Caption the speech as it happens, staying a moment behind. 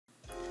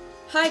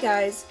Hi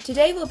guys,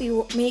 today we'll be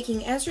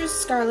making Ezra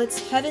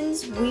Scarlet's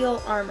Heaven's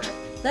Wheel armor.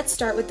 Let's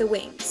start with the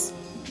wings.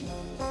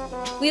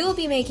 We will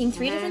be making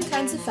 3 different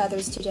kinds of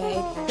feathers today.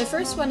 The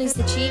first one is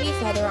the chibi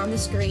feather on the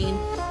screen.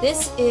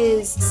 This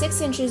is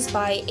 6 inches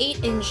by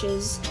 8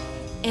 inches,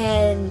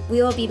 and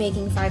we will be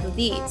making 5 of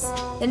these.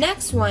 The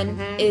next one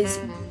is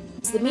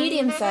the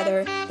medium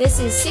feather. This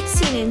is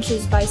 16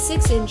 inches by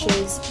 6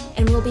 inches,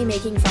 and we'll be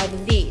making 5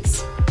 of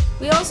these.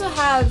 We also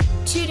have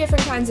 2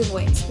 different kinds of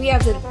wings. We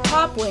have the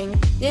top wing.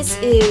 This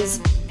is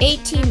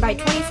 18 by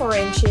 24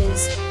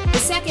 inches. The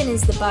second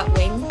is the butt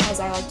wing, as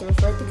I like to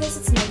refer to it because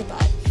it's near the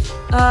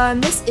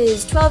butt. This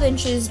is 12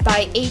 inches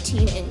by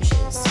 18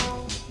 inches.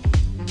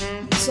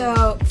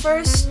 So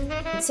first,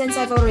 since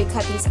I've already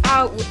cut these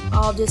out,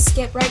 I'll just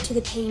skip right to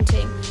the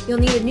painting. You'll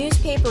need a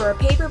newspaper or a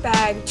paper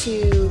bag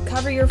to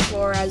cover your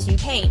floor as you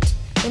paint.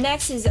 The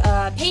next is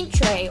a paint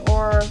tray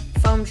or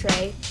foam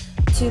tray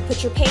to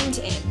put your paint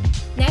in.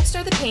 Next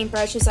are the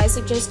paintbrushes. I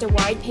suggest a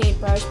wide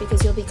paintbrush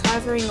because you'll be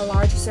covering a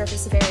larger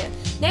surface of area.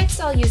 Next,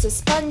 I'll use a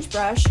sponge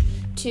brush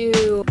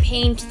to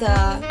paint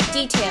the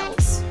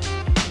details.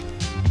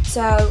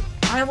 So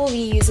I will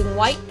be using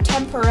white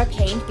tempera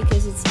paint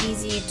because it's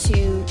easy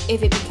to,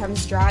 if it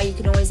becomes dry, you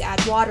can always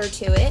add water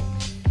to it.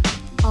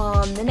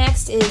 The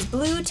next is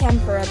blue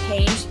tempera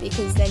paint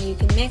because then you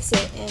can mix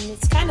it and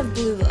it's kind of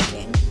blue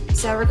looking.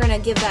 So we're going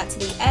to give that to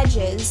the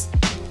edges.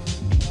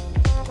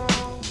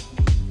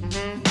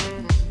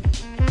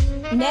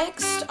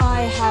 Next,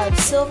 I have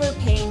silver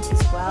paint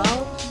as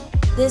well.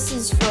 This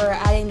is for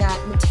adding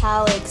that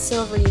metallic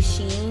silvery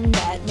sheen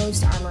that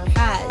most armor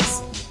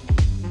has.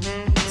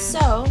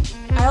 So,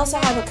 I also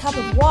have a cup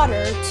of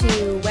water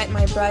to wet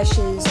my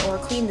brushes or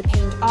clean the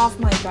paint off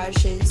my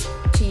brushes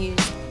to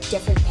use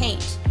different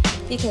paint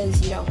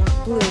because you don't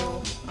want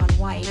blue on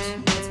white,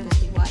 it's supposed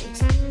to be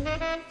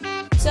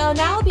white. So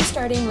now I'll be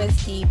starting with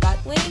the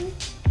butt wing.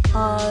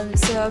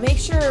 So make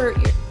sure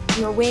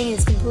your wing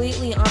is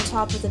completely on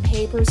top of the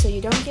paper so you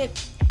don't get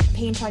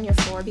paint on your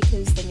floor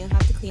because then you'll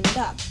have to clean it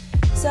up.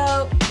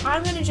 So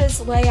I'm going to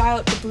just lay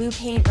out the blue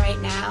paint right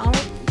now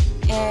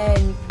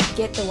and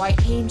get the white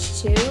paint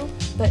too,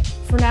 but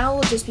for now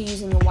we'll just be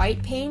using the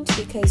white paint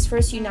because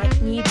first you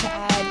need to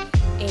add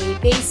a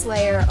base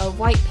layer of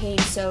white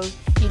paint so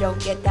you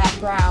don't get that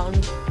brown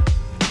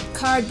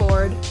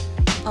cardboard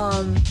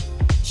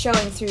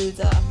showing through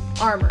the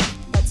armor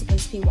that's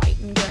supposed to be white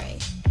and gray.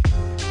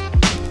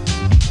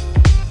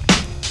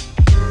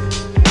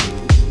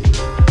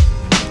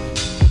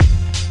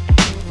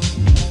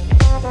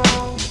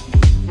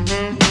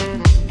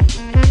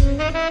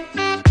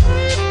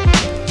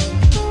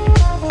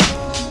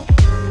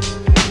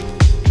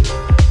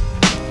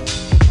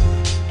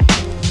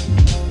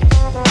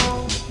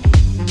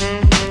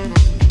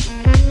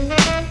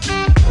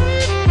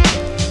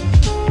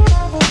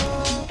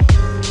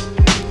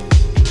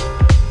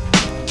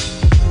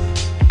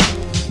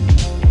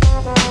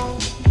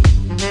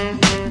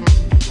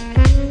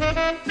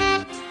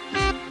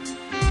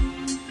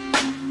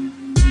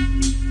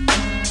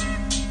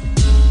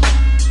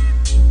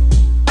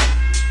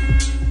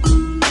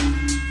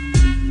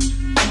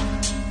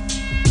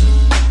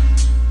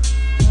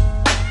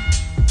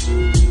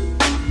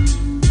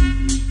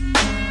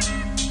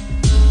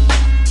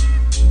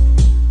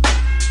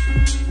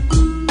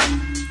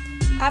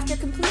 After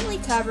completely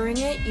covering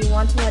it, you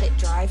want to let it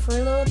dry for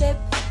a little bit,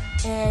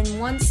 and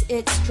once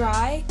it's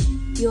dry,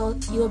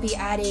 you'll be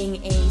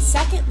adding a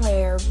second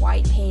layer of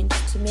white paint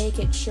to make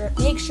sure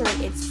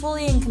it's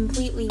fully and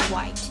completely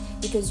white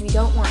because we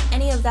don't want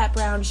any of that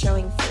brown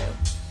showing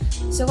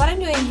through. So what I'm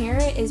doing here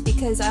is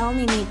because I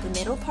only need the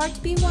middle part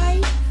to be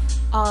white,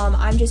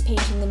 I'm just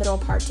painting the middle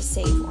part to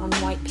save on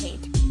white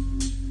paint.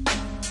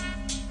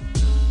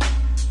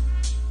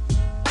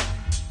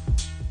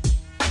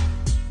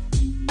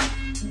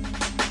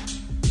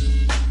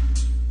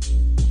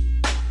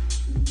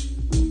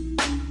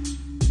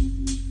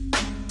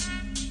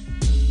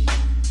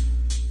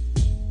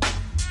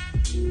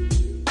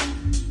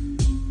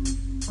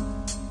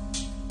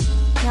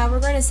 Now we're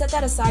going to set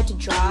that aside to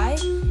dry,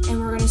 and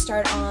we're going to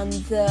start on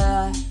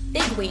the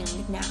big wing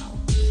now.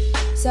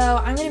 So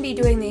I'm going to be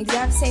doing the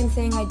exact same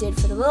thing I did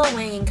for the little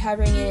wing and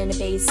covering it in a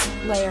base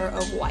layer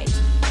of white.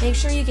 Make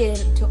sure you get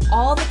into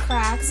all the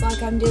cracks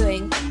like I'm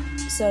doing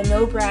so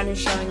no brown is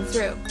showing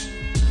through.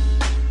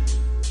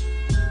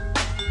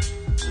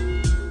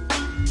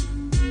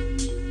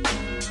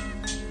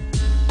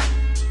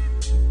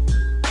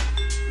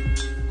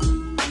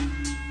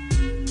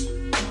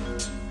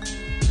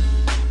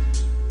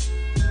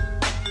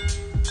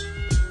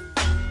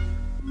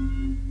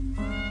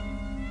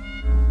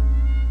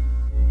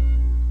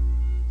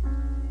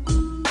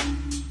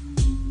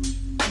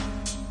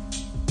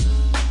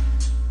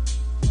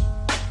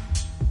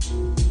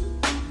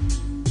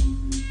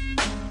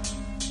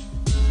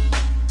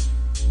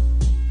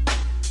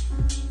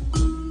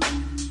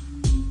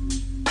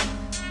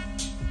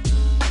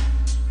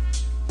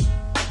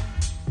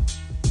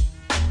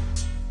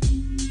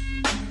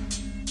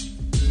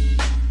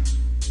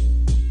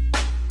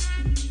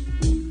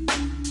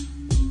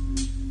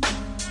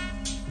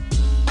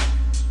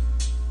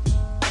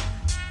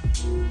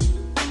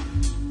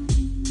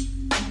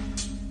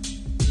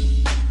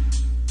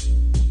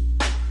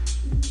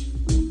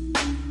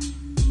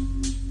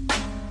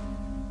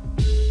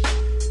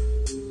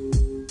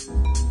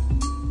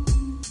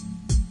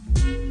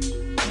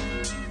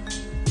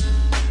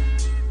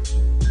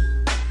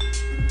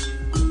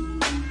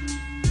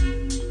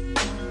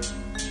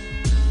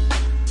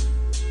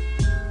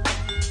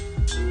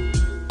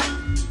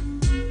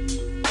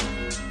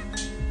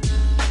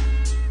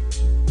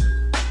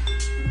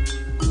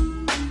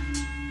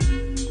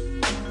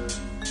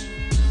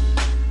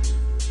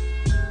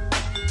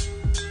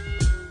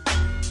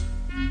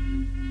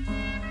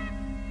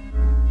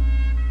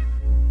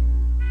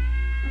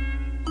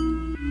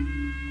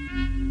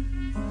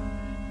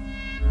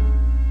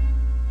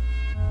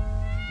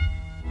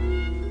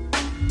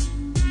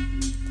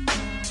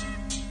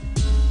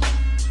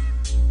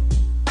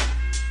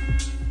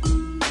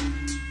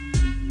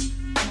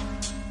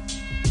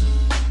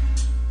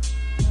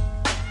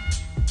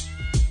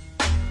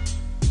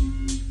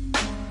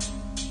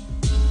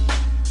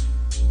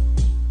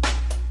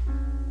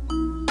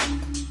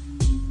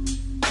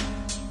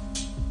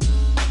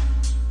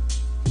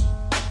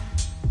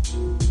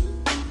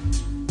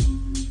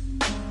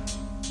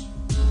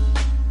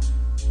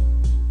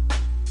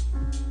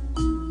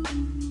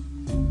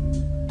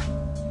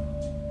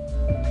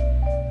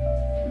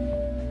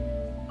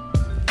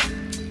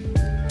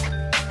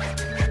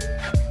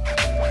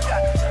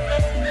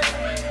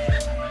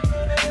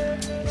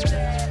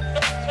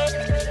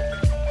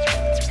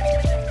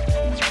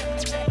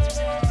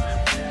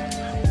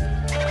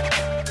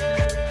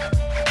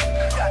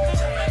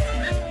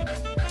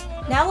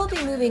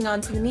 moving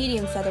on to the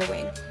medium feather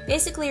wing.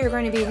 Basically, you're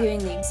going to be doing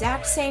the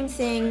exact same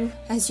thing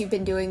as you've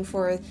been doing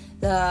for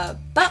the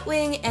butt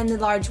wing and the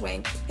large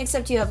wing,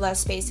 except you have less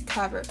space to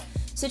cover.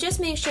 So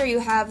just make sure you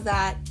have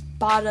that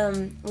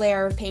bottom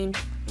layer of paint,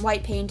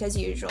 white paint as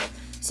usual.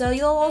 So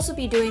you'll also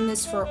be doing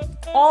this for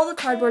all the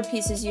cardboard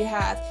pieces you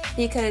have,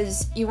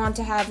 because you want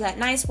to have that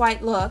nice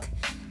white look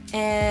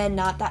and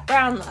not that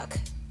brown look.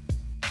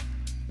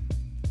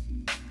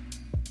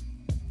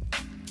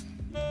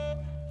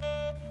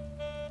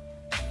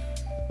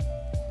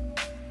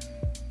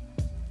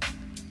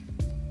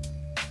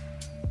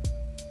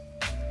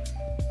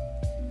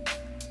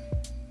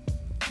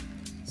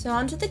 So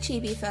onto the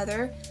chibi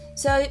feather.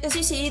 So as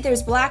you see,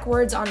 there's black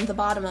words on the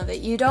bottom of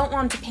it. You don't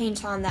want to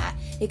paint on that,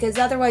 because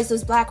otherwise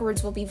those black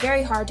words will be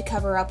very hard to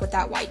cover up with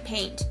that white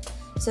paint.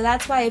 So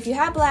that's why if you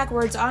have black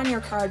words on your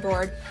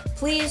cardboard,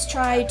 please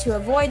try to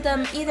avoid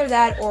them. Either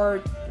that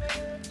or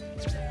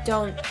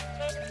don't,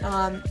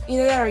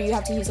 either that or you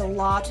have to use a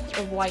lot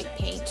of white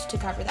paint to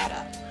cover that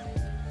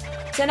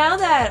up. So now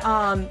that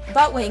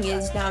butt wing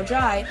is now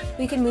dry,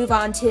 we can move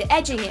on to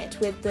edging it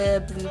with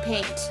the blue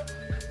paint.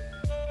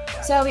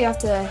 So we have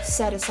to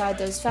set aside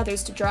those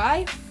feathers to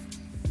dry.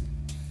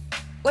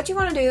 What you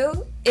want to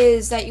do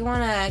is that you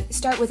want to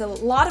start with a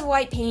lot of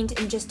white paint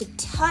and just a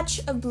touch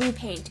of blue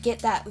paint to get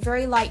that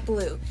very light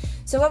blue.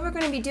 So what we're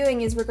going to be doing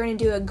is we're going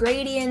to do a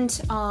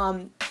gradient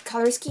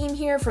color scheme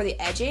here for the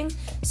edging.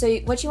 So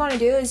what you want to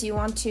do is you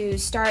want to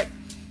start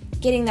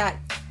getting that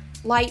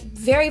light,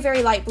 very,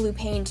 very light blue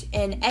paint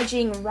and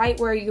edging right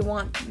where you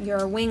want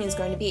your wing is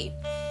going to be.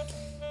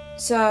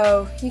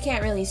 So you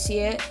can't really see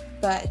it,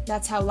 but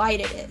that's how light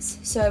it is.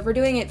 So we're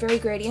doing it very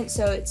gradient,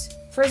 so it's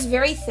first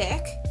very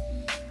thick,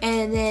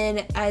 and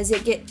then as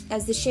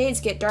the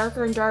shades get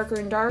darker and darker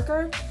and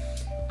darker,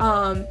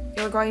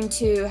 you're going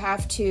to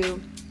have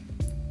to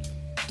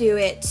do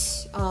it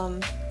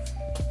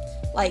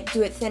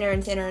do it thinner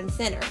and thinner and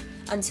thinner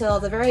until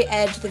the very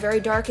edge, the very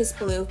darkest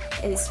blue,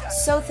 is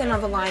so thin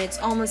on the line it's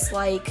almost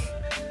like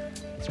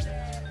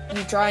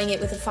you're drawing it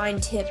with a fine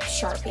tip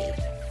Sharpie.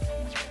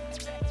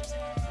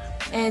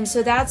 And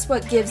so that's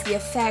what gives the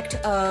effect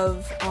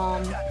of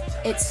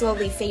it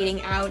slowly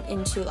fading out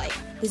into like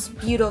this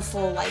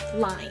beautiful like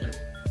line.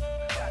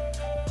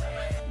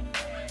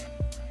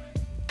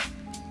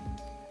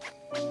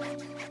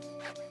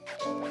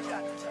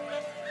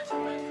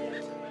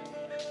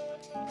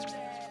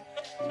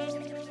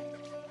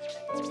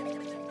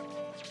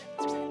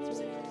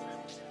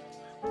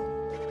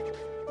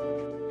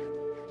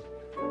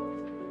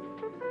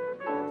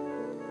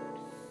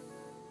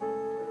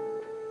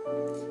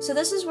 So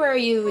this is where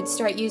you would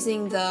start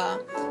using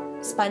the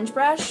sponge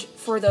brush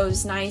for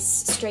those nice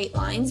straight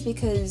lines,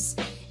 because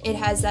it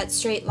has that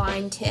straight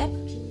line tip.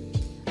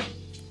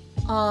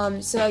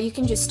 So you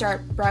can just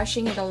start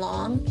brushing it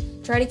along.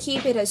 Try to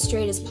keep it as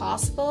straight as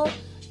possible,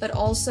 but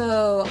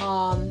also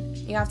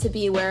you have to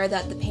be aware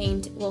that the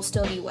paint will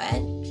still be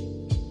wet.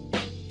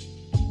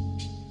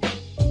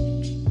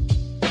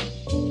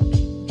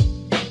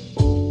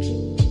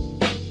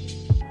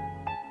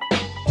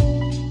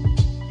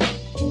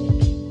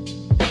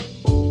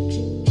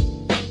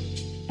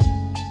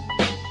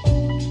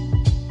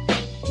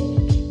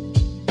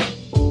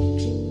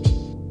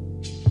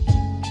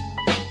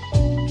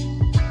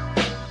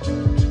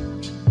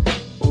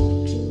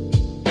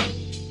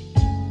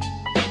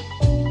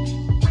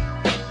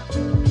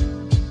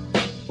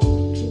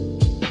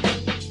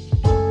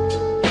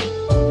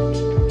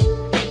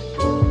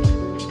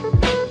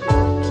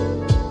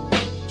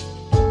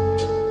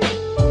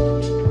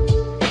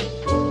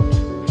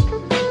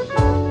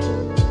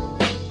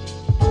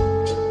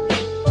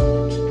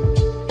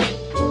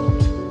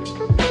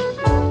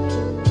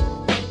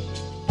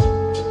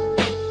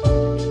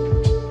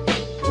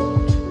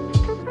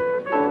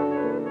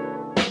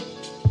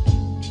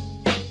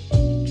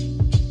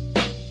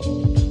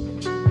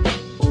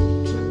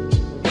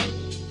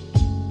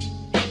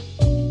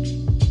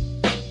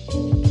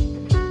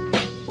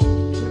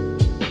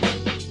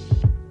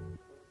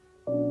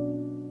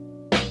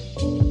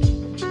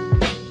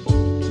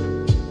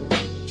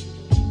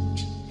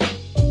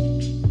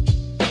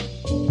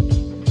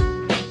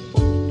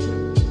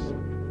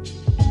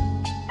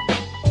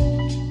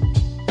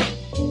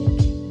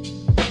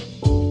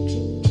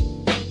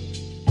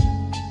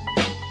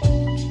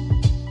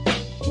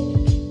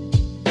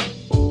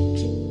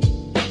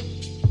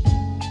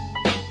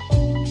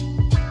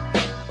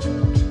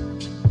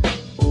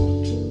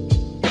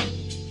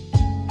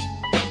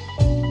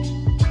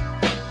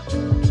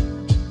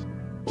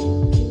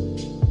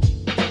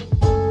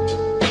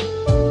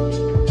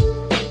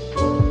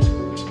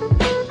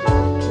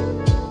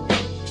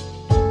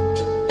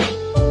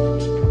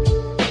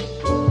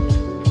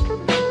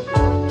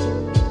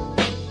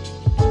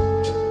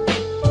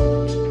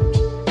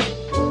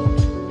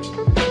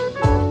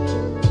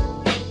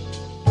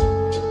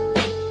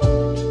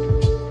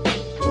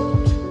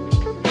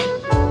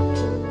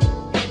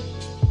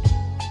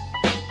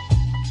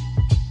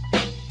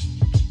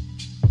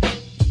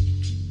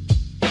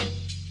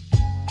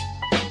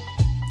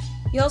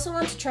 also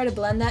want to try to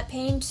blend that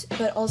paint,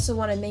 but also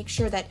want to make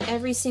sure that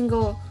every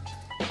single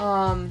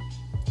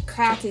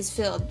crack is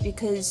filled,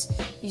 because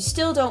you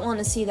still don't want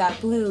to see that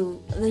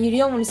blue. You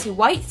don't want to see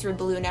white through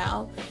blue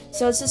now.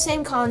 So it's the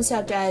same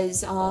concept as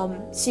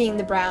seeing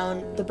the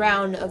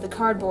brown of the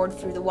cardboard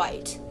through the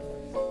white.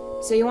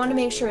 So you want to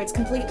make sure it's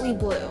completely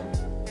blue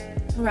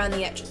around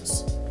the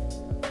edges.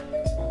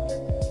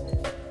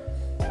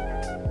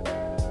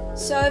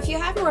 So if you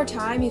have more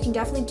time, you can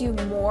definitely do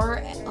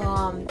more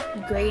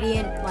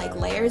gradient like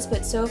layers,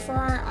 but so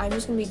far I'm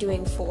just going to be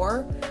doing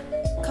 4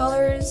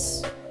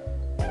 colors,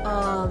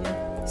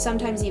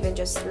 sometimes even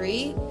just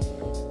 3.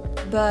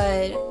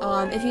 But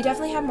if you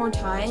definitely have more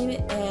time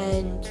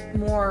and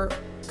more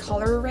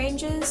color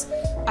ranges,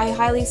 I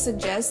highly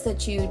suggest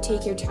that you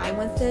take your time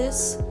with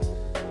this.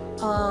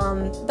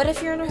 But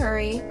if you're in a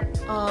hurry,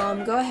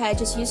 go ahead,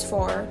 just use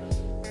 4.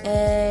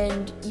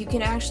 And you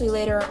can actually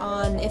later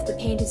on, if the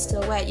paint is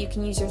still wet, you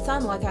can use your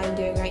thumb like I'm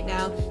doing right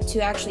now to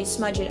actually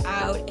smudge it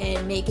out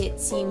and make it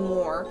seem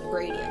more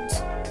gradient.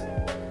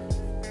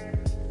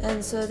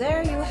 And so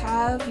there you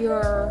have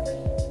your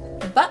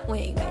butt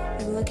wing,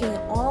 looking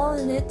all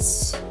in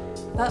its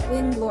butt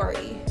wing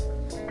glory.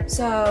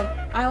 So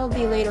I will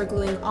be later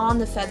gluing on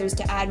the feathers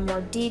to add more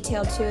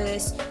detail to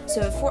this.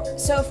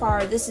 So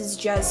far this is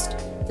just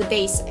the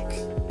basic.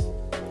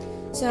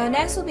 So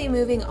next we'll be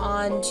moving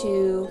on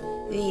to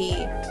the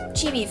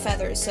chibi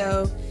feathers.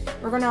 So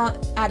we're going to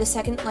add a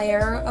second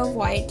layer of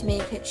white to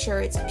make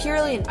sure it's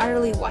purely and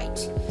utterly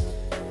white.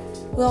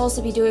 We'll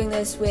also be doing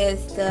this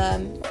with the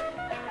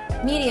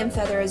medium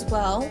feather as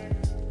well.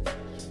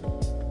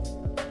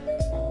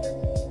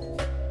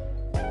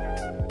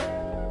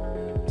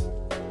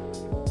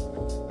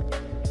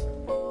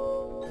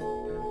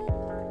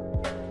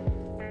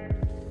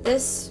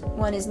 This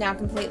one is now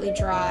completely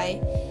dry,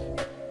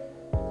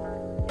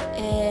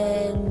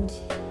 and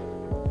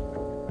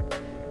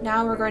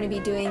now we're going to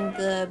be doing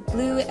the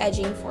blue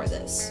edging for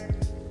this.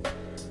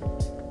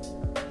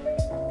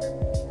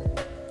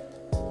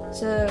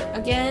 So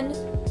again,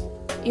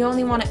 you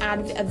only want to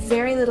add a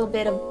very little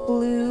bit of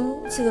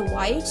blue to the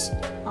white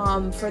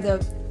for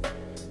the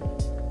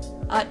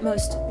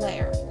utmost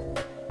layer.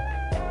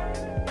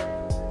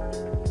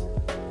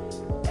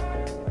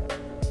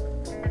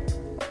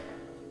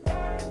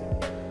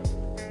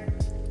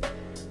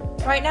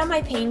 Right now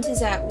my paint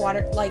is at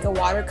like a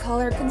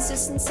watercolor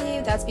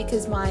consistency. That's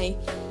because my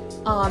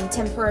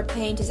Tempera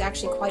paint is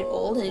actually quite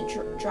old and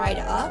it dried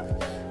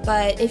up.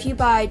 But if you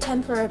buy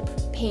Tempera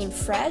paint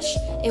fresh,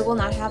 it will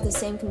not have the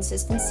same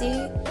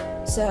consistency.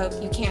 So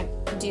you can't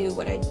do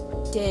what I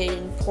did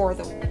and pour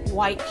the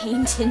white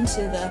paint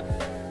into the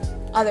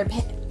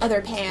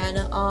other pan.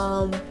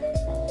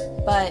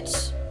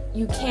 But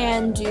you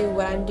can do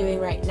what I'm doing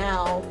right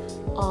now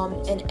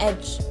and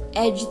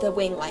edge the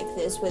wing like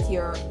this with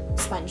your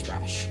sponge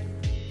brush.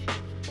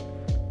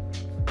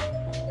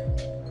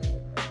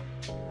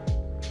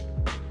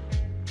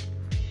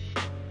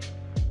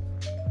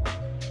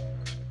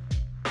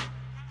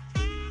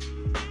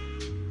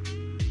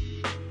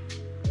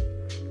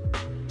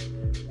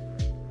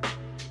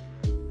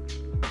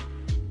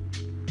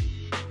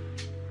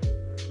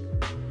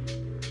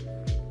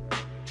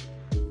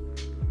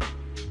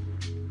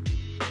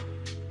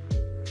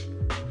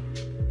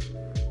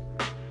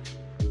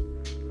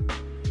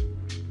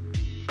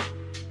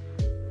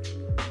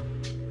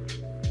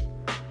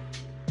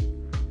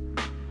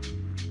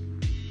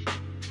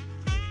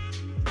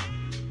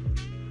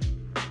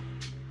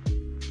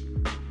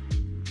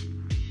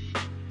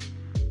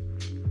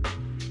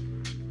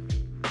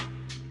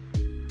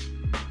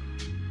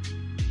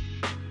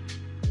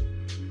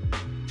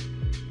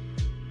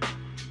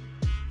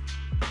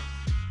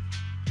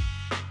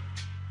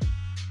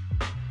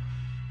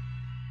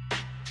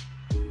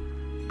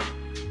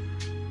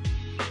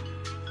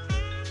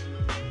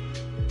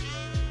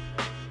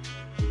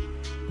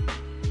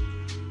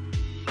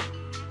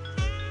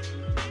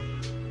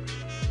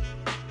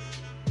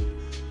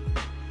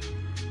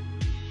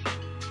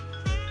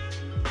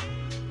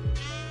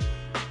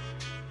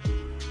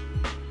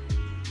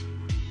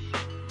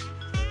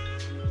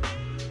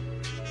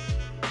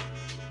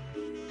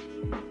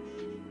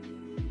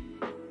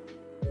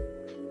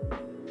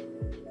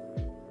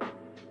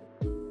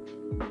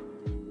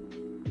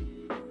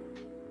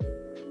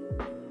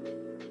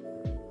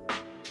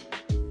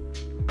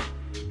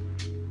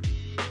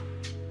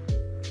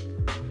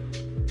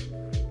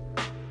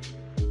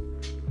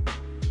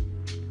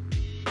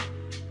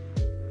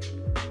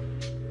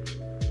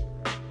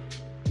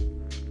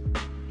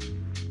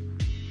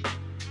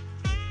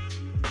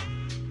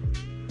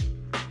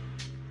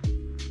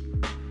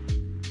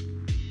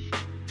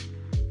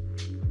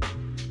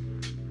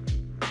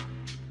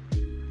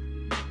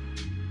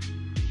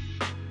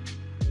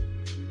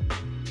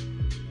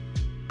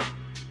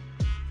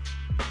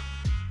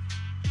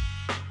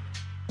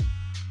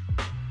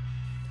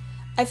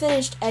 I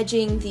finished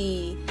edging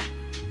the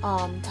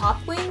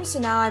top wing, so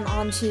now I'm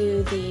on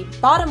to the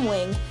bottom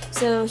wing.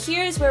 So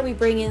here's where we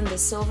bring in the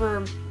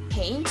silver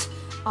paint.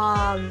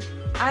 I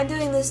I'm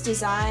doing this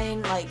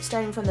design like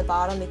starting from the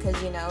bottom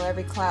because, you know,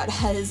 every cloud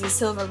has a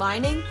silver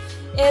lining.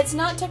 It's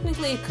not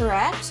technically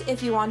correct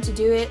if you want to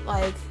do it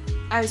like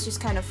I was just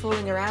kind of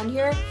fooling around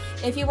here.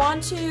 If you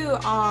want to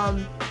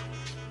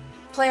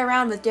play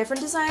around with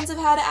different designs of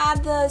how to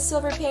add the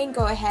silver paint,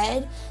 go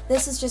ahead.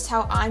 This is just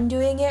how I'm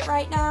doing it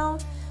right now.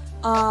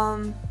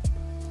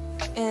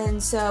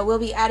 And so we'll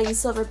be adding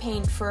silver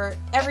paint for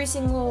every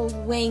single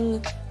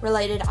wing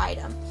related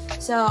item.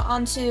 So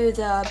onto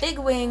the big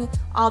wing,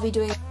 I'll be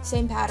doing the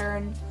same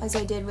pattern as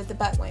I did with the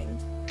butt wing.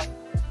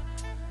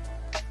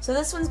 So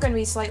this one's going to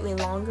be slightly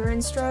longer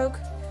in stroke,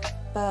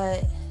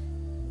 but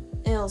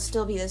it'll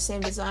still be the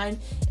same design.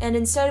 And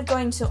instead of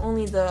going to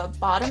only the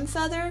bottom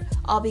feather,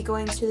 I'll be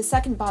going to the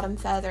second bottom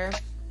feather.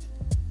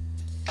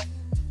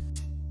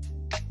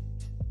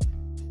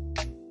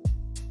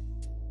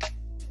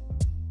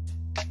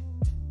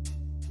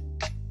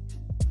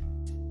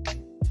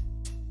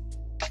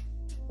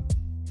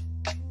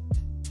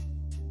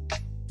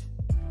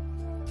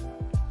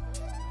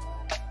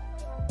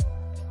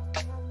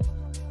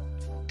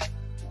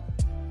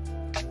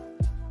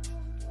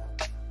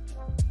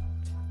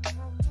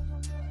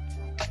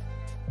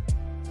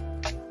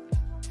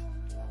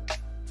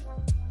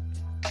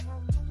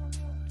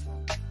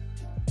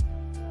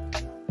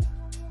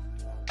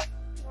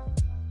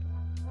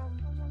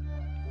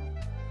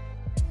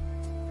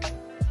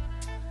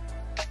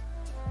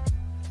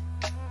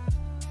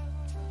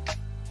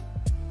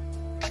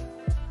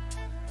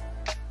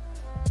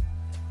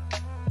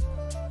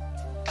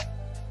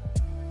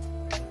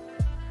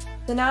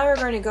 So now we're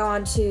going to go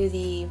on to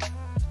the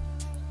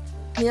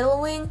middle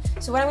wing.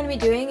 So what I'm going to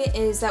be doing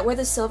is that where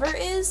the silver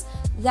is,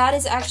 that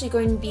is actually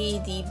going to be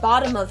the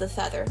bottom of the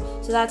feather.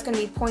 So that's going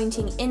to be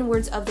pointing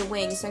inwards of the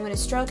wing. So I'm going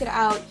to stroke it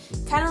out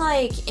kind of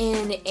like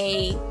in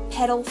a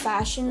petal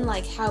fashion,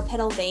 like how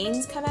petal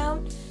veins come out.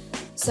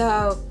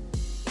 So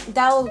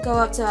that'll go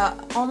up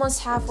to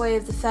almost halfway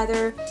of the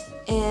feather,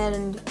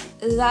 and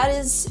that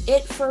is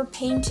it for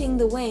painting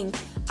the wing.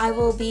 I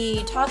will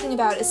be talking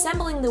about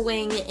assembling the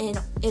wing in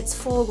its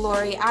full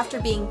glory after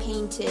being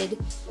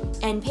painted,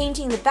 and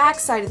painting the back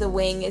side of the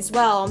wing as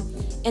well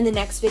in the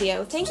next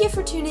video. Thank you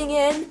for tuning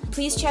in.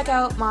 Please check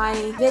out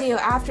my video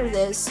after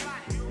this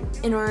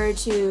in order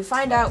to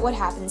find out what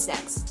happens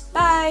next.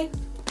 Bye!